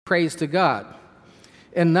praise to God.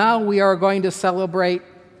 And now we are going to celebrate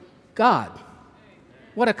God.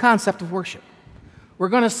 What a concept of worship. We're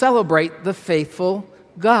going to celebrate the faithful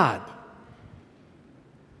God.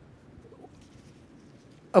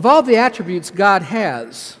 Of all the attributes God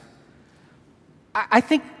has, I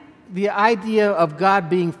think the idea of God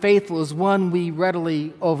being faithful is one we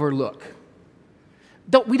readily overlook.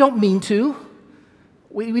 We don't mean to.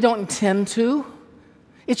 We don't intend to.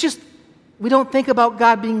 It's just we don't think about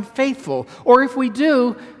God being faithful. Or if we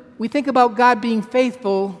do, we think about God being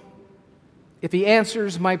faithful if He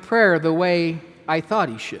answers my prayer the way I thought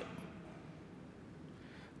He should.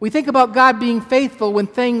 We think about God being faithful when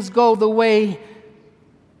things go the way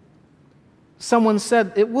someone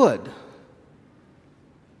said it would.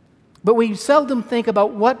 But we seldom think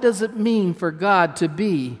about what does it mean for God to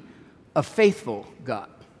be a faithful God.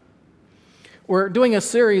 We're doing a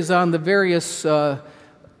series on the various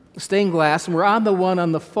stained glass, and we're on the one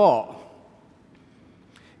on the fall.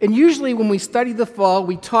 And usually when we study the fall,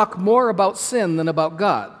 we talk more about sin than about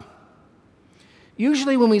God.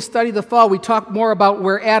 Usually when we study the fall, we talk more about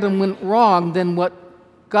where Adam went wrong than what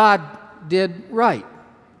God did right.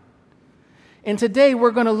 And today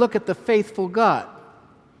we're going to look at the faithful God.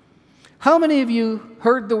 How many of you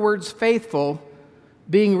heard the words faithful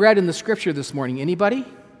being read in the scripture this morning? Anybody?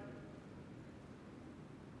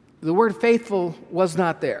 The word faithful was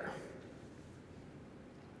not there.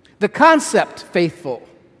 The concept faithful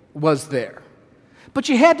was there. But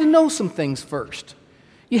you had to know some things first.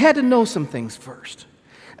 You had to know some things first.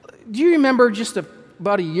 Do you remember just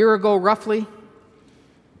about a year ago, roughly,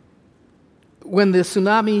 when the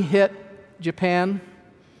tsunami hit Japan?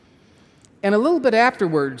 And a little bit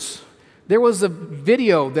afterwards, there was a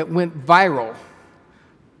video that went viral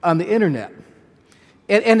on the internet.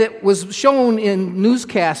 And it was shown in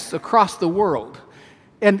newscasts across the world.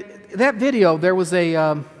 And that video, there was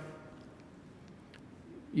it's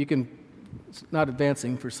not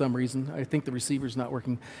advancing for some reason. I think the receiver's not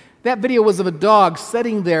working. That video was of a dog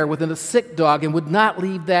sitting there with a sick dog and would not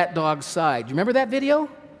leave that dog's side. You remember that video?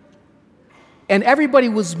 And everybody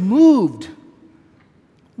was moved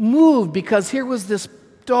because here was this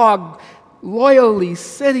dog loyally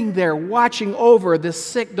sitting there watching over this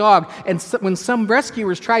sick dog. And when some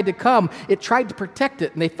rescuers tried to come, it tried to protect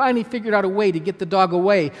it. And they finally figured out a way to get the dog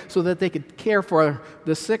away so that they could care for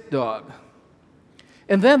the sick dog.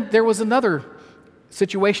 And then there was another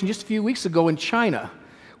situation just a few weeks ago in China,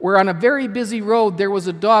 where on a very busy road there was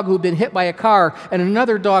a dog who had been hit by a car, and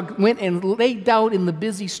another dog went and laid down in the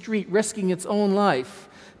busy street, risking its own life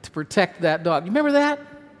to protect that dog. You remember that?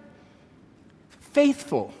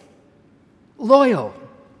 Faithful. Loyal.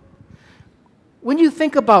 When you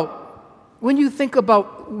think about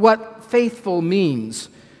what faithful means,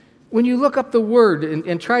 when you look up the word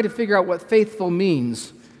and try to figure out what faithful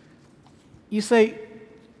means, you say,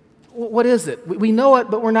 what is it? We know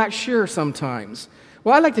it, but we're not sure sometimes.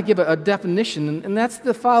 Well, I'd like to give a definition, and that's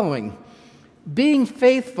the following. Being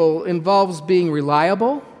faithful involves being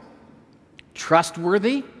reliable,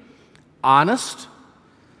 trustworthy, honest,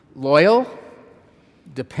 loyal,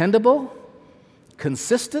 dependable,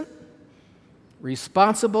 consistent,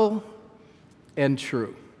 responsible, and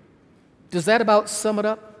true. Does that about sum it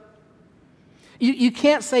up? You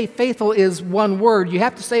can't say faithful is one word. You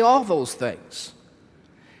have to say all those things.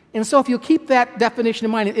 And so if you keep that definition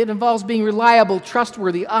in mind, it involves being reliable,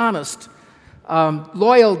 trustworthy, honest,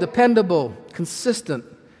 loyal, dependable, consistent,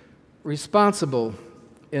 responsible,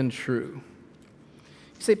 and true.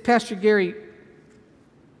 You say, Pastor Gary,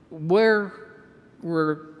 where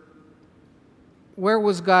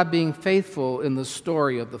was God being faithful in the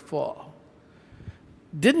story of the fall?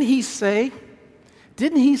 Didn't he say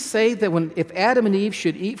that if Adam and Eve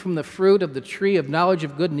should eat from the fruit of the tree of knowledge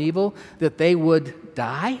of good and evil, that they would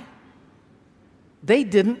die? They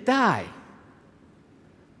didn't die.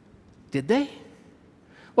 Did they?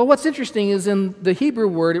 Well, what's interesting is in the Hebrew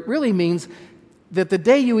word, it really means that the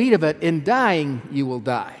day you eat of it, in dying, you will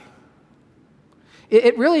die.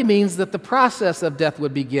 It really means that the process of death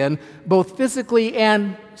would begin, both physically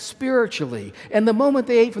and spiritually. And the moment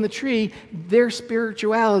they ate from the tree, their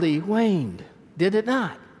spirituality waned, did it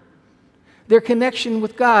not? Their connection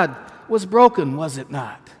with God was broken, was it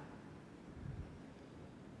not?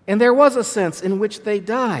 And there was a sense in which they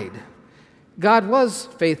died. God was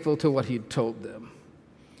faithful to what He'd told them.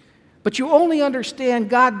 But you only understand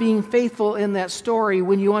God being faithful in that story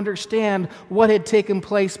when you understand what had taken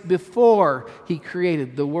place before He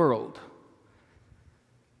created the world.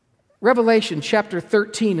 Revelation chapter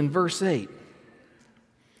 13 and verse 8.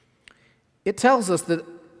 It tells us that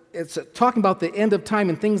it's talking about the end of time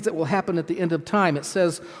and things that will happen at the end of time. It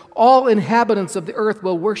says, all inhabitants of the earth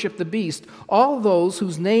will worship the beast, all those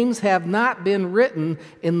whose names have not been written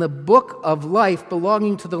in the book of life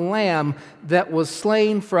belonging to the Lamb that was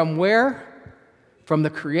slain from where? From the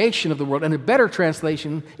creation of the world. And a better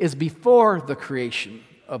translation is before the creation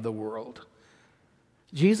of the world.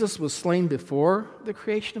 Jesus was slain before the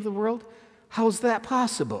creation of the world? How is that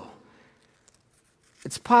possible?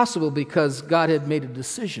 It's possible because God had made a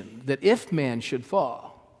decision that if man should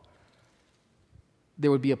fall, there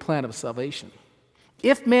would be a plan of salvation.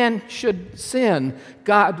 If man should sin,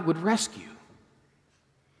 God would rescue.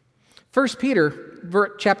 1 Peter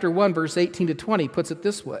chapter 1, verse 18 to 20 puts it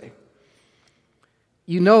this way.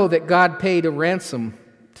 You know that God paid a ransom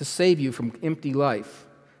to save you from the empty life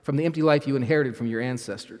you inherited from your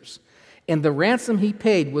ancestors. And the ransom he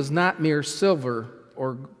paid was not mere silver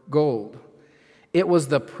or gold. It was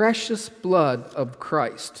the precious blood of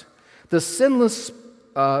Christ, the sinless,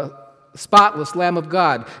 spotless Lamb of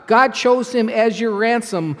God. God chose him as your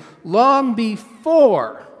ransom long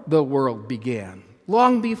before the world began.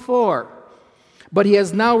 Long before. But he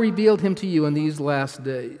has now revealed him to you in these last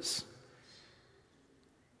days.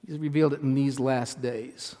 He's revealed it in these last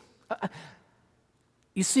days.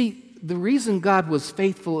 You see, the reason God was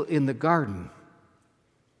faithful in the garden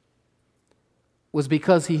was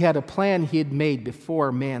because he had a plan he had made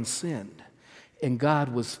before man sinned, and God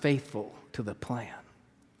was faithful to the plan.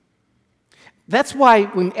 That's why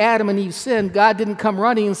when Adam and Eve sinned, God didn't come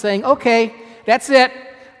running and saying, okay, that's it.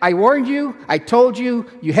 I warned you. I told you.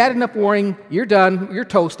 You had enough warning. You're done. You're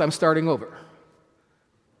toast. I'm starting over.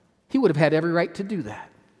 He would have had every right to do that.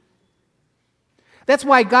 That's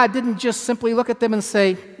why God didn't just simply look at them and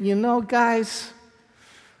say, you know, guys,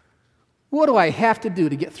 what do I have to do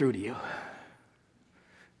to get through to you?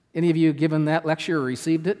 Any of you given that lecture or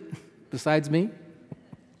received it besides me?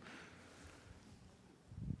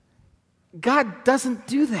 God doesn't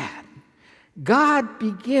do that. God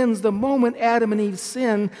begins the moment Adam and Eve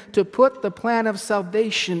sin to put the plan of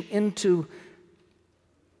salvation into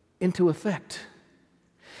effect.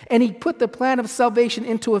 And he put the plan of salvation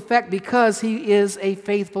into effect because he is a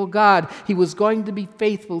faithful God. He was going to be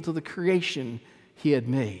faithful to the creation he had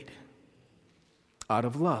made out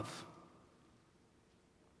of love.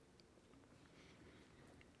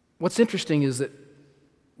 What's interesting is that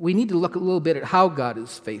we need to look a little bit at how God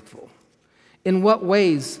is faithful. In what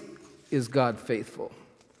ways is God faithful?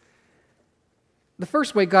 The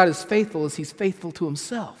first way God is faithful is he's faithful to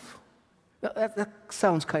himself. That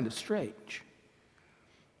sounds kind of strange.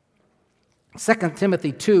 2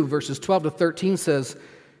 Timothy 2, verses 12 to 13 says,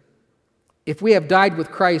 if we have died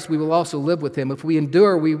with Christ, we will also live with him. If we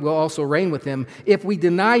endure, we will also reign with him. If we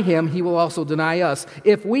deny him, he will also deny us.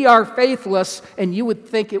 If we are faithless, and you would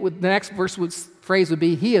think the next phrase would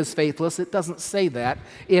be, he is faithless. It doesn't say that.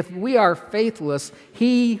 If we are faithless,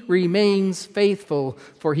 he remains faithful,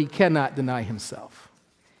 for he cannot deny himself.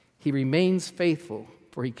 He remains faithful,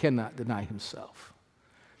 for he cannot deny himself.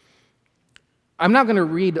 I'm not going to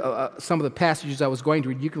read some of the passages I was going to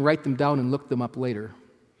read. You can write them down and look them up later.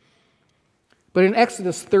 But in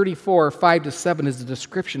Exodus 34, 5-7 is the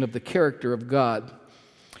description of the character of God.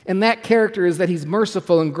 And that character is that he's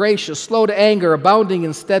merciful and gracious, slow to anger, abounding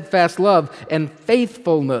in steadfast love and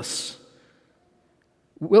faithfulness,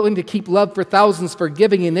 willing to keep love for thousands,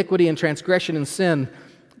 forgiving iniquity and transgression and sin,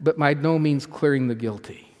 but by no means clearing the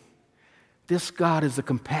guilty. This God is a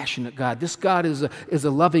compassionate God. This God is a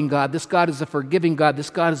loving God. This God is a forgiving God. This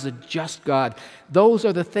God is a just God. Those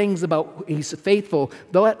are the things about he's faithful.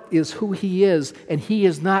 That is who he is, and he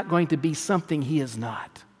is not going to be something he is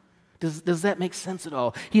not. Does that make sense at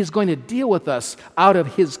all? He is going to deal with us out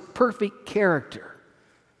of his perfect character.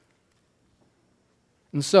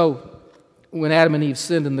 And so, when Adam and Eve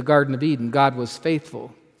sinned in the Garden of Eden, God was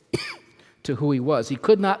faithful to who he was. He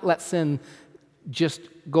could not let sin just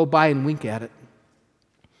go by and wink at it.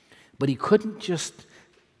 But he couldn't just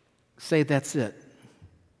say, that's it.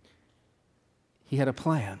 He had a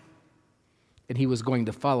plan, and he was going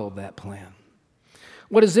to follow that plan.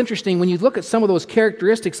 What is interesting, when you look at some of those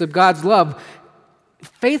characteristics of God's love,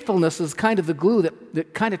 faithfulness is kind of the glue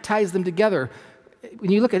that kind of ties them together.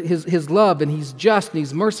 When you look at his love, and he's just, and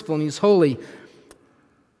he's merciful, and he's holy,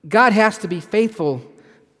 God has to be faithful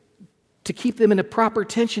to keep them in a proper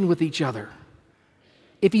tension with each other.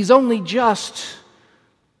 If he's only just,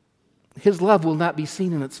 his love will not be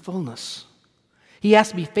seen in its fullness. He has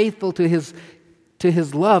to be faithful to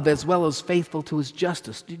his love as well as faithful to his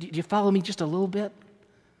justice. Do you follow me just a little bit?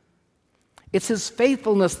 It's his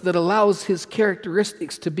faithfulness that allows his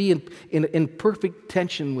characteristics to be in perfect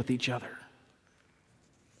tension with each other.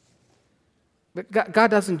 But God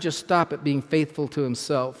doesn't just stop at being faithful to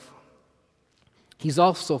himself. He's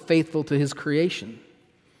also faithful to his creation.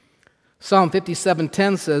 Psalm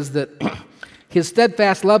 57:10 says that his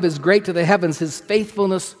steadfast love is great to the heavens, his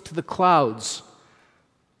faithfulness to the clouds.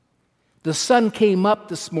 The sun came up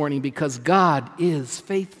this morning because God is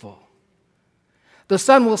faithful. The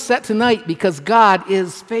sun will set tonight because God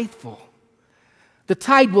is faithful. The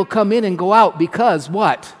tide will come in and go out because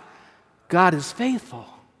what? God is faithful.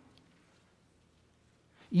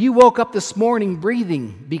 You woke up this morning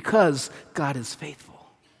breathing because God is faithful.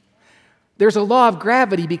 There's a law of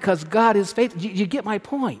gravity because God is faithful. You get my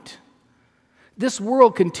point. This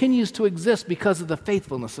world continues to exist because of the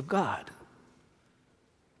faithfulness of God.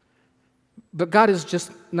 But God is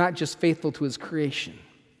not just faithful to his creation.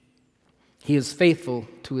 He is faithful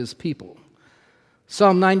to his people.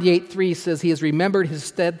 Psalm 98:3 says he has remembered his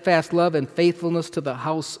steadfast love and faithfulness to the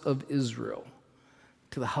house of Israel.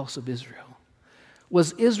 To the house of Israel.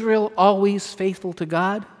 Was Israel always faithful to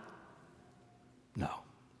God? No.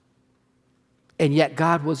 And yet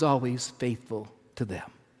God was always faithful to them.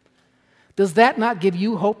 Does that not give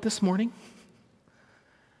you hope this morning?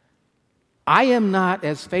 I am not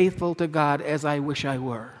as faithful to God as I wish I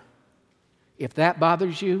were. If that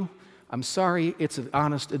bothers you, I'm sorry, it's an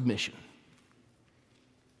honest admission.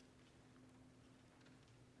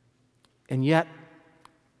 And yet,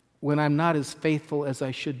 when I'm not as faithful as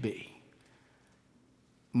I should be,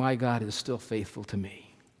 my God is still faithful to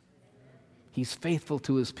me. He's faithful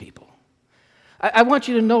to his people. I want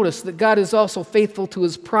you to notice that God is also faithful to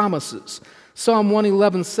his promises. Psalm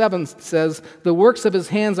 111:7 says, the works of his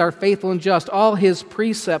hands are faithful and just. All his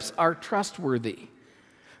precepts are trustworthy.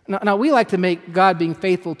 Now, we like to make God being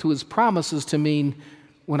faithful to his promises to mean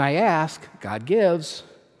when I ask, God gives.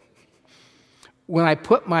 When I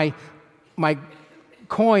put my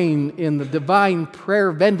coin in the divine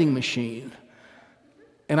prayer vending machine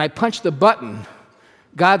and I punch the button,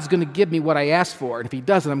 God's going to give me what I asked for. And if he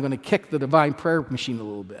doesn't, I'm going to kick the divine prayer machine a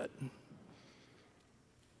little bit.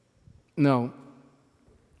 No.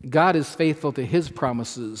 God is faithful to his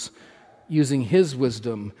promises using his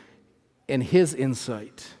wisdom and his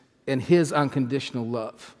insight and his unconditional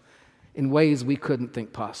love in ways we couldn't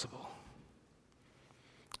think possible.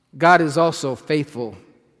 God is also faithful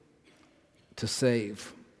to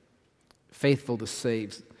save. Faithful to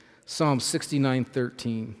save. Psalm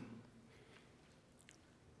 69:13.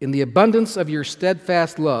 In the abundance of your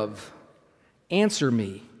steadfast love, answer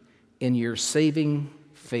me in your saving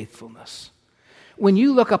faithfulness. When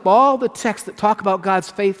you look up all the texts that talk about God's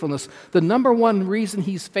faithfulness, the number one reason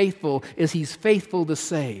he's faithful is he's faithful to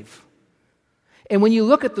save. And when you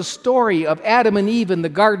look at the story of Adam and Eve in the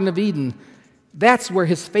Garden of Eden, that's where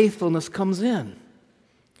his faithfulness comes in.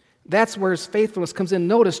 That's where his faithfulness comes in.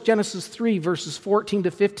 Notice Genesis 3, verses 14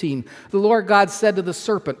 to 15. The Lord God said to the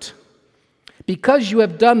serpent, because you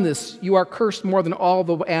have done this, you are cursed more than all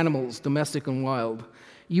the animals, domestic and wild.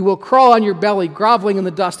 You will crawl on your belly, groveling in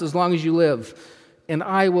the dust as long as you live. And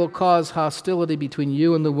I will cause hostility between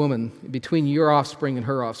you and the woman, between your offspring and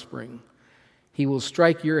her offspring. He will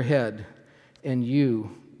strike your head, and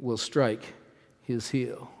you will strike his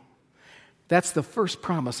heel. That's the first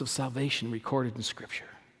promise of salvation recorded in Scripture.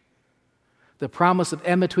 The promise of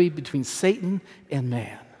enmity between Satan and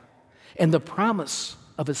man. And the promise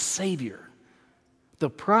of a Savior. The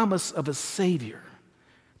promise of a Savior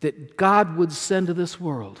that God would send to this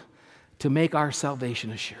world to make our salvation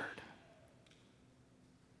assured.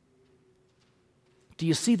 Do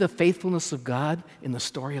you see the faithfulness of God in the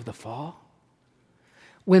story of the fall?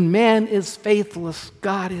 When man is faithless,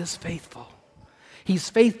 God is faithful. He's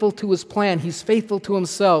faithful to his plan. He's faithful to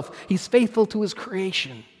himself. He's faithful to his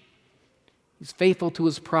creation. He's faithful to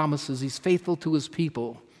his promises. He's faithful to his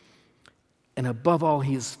people. And above all,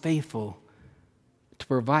 he is faithful to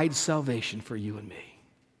provide salvation for you and me.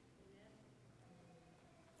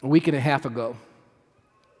 A week and a half ago,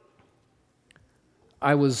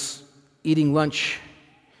 I was eating lunch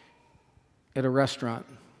at a restaurant.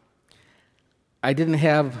 I didn't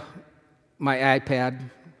have my iPad.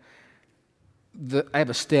 I have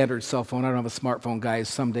a standard cell phone. I don't have a smartphone, guys.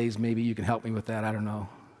 Some days maybe you can help me with that. I don't know.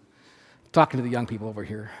 Talking to the young people over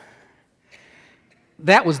here.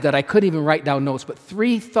 That was that I couldn't even write down notes, but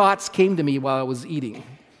 3 thoughts came to me while I was eating.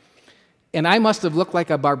 And I must have looked like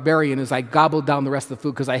a barbarian as I gobbled down the rest of the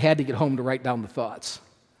food because I had to get home to write down the thoughts.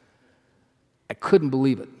 I couldn't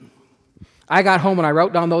believe it. I got home and I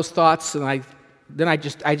wrote down those thoughts, and I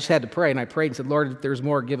just had to pray, and I prayed and said, Lord, if there's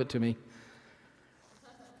more, give it to me.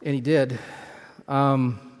 And he did.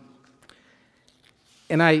 And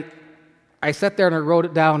I sat there and I wrote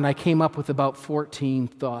it down, and I came up with about 14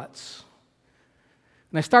 thoughts.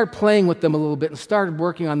 And I started playing with them a little bit and started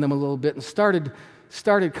working on them a little bit and started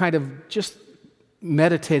kind of just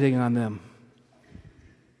meditating on them.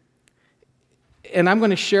 And I'm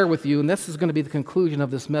going to share with you, and this is going to be the conclusion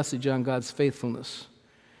of this message on God's faithfulness.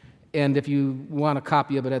 And if you want a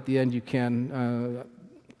copy of it at the end, you can.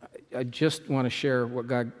 I just want to share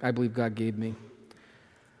what I believe God gave me.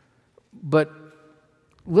 But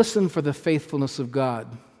listen for the faithfulness of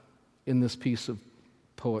God in this piece of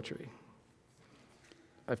poetry.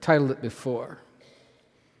 I've titled it Before.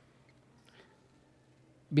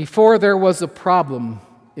 Before there was a problem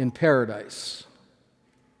in paradise,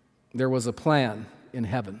 there was a plan in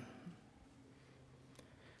heaven.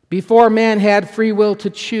 Before man had free will to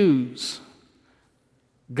choose,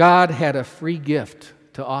 God had a free gift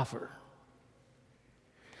to offer.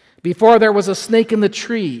 Before there was a snake in the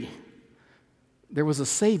tree, there was a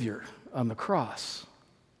Savior on the cross.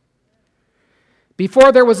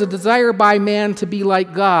 Before there was a desire by man to be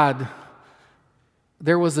like God,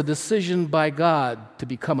 there was a decision by God to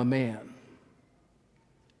become a man.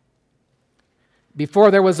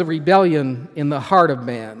 Before there was a rebellion in the heart of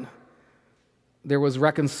man, there was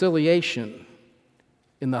reconciliation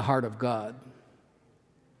in the heart of God.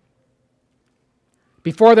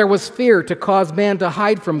 Before there was fear to cause man to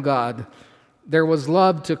hide from God, there was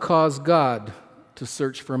love to cause God to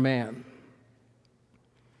search for man.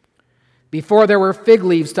 Before there were fig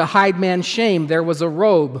leaves to hide man's shame, there was a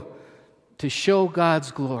robe to show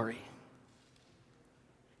God's glory.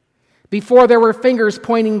 Before there were fingers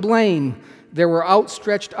pointing blame, there were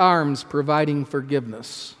outstretched arms providing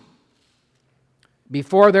forgiveness.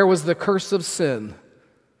 Before there was the curse of sin,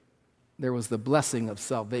 there was the blessing of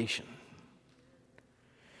salvation.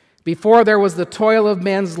 Before there was the toil of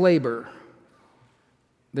man's labor,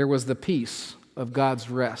 there was the peace of God's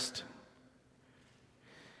rest.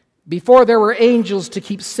 Before there were angels to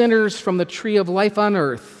keep sinners from the tree of life on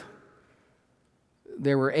earth,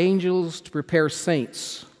 there were angels to prepare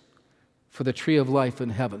saints for the tree of life in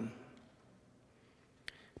heaven.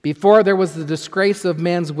 Before there was the disgrace of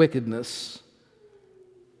man's wickedness,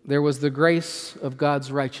 there was the grace of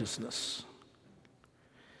God's righteousness.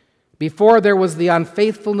 Before there was the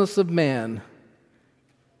unfaithfulness of man,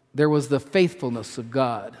 there was the faithfulness of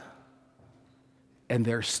God, and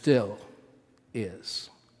there still is.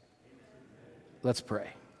 Let's pray.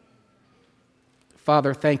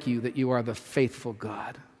 Father, thank you that you are the faithful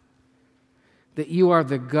God, that you are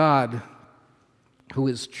the God who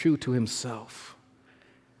is true to himself.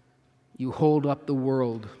 You hold up the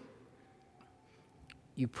world.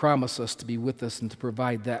 You promise us to be with us and to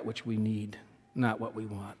provide that which we need, not what we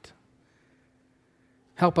want.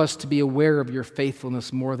 Help us to be aware of your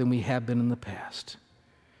faithfulness more than we have been in the past.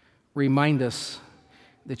 Remind us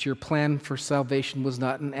that your plan for salvation was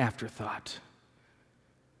not an afterthought,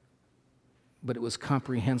 but it was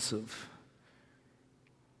comprehensive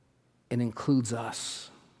and includes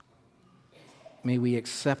us. May we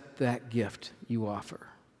accept that gift you offer.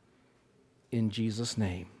 In Jesus'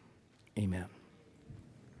 name, amen.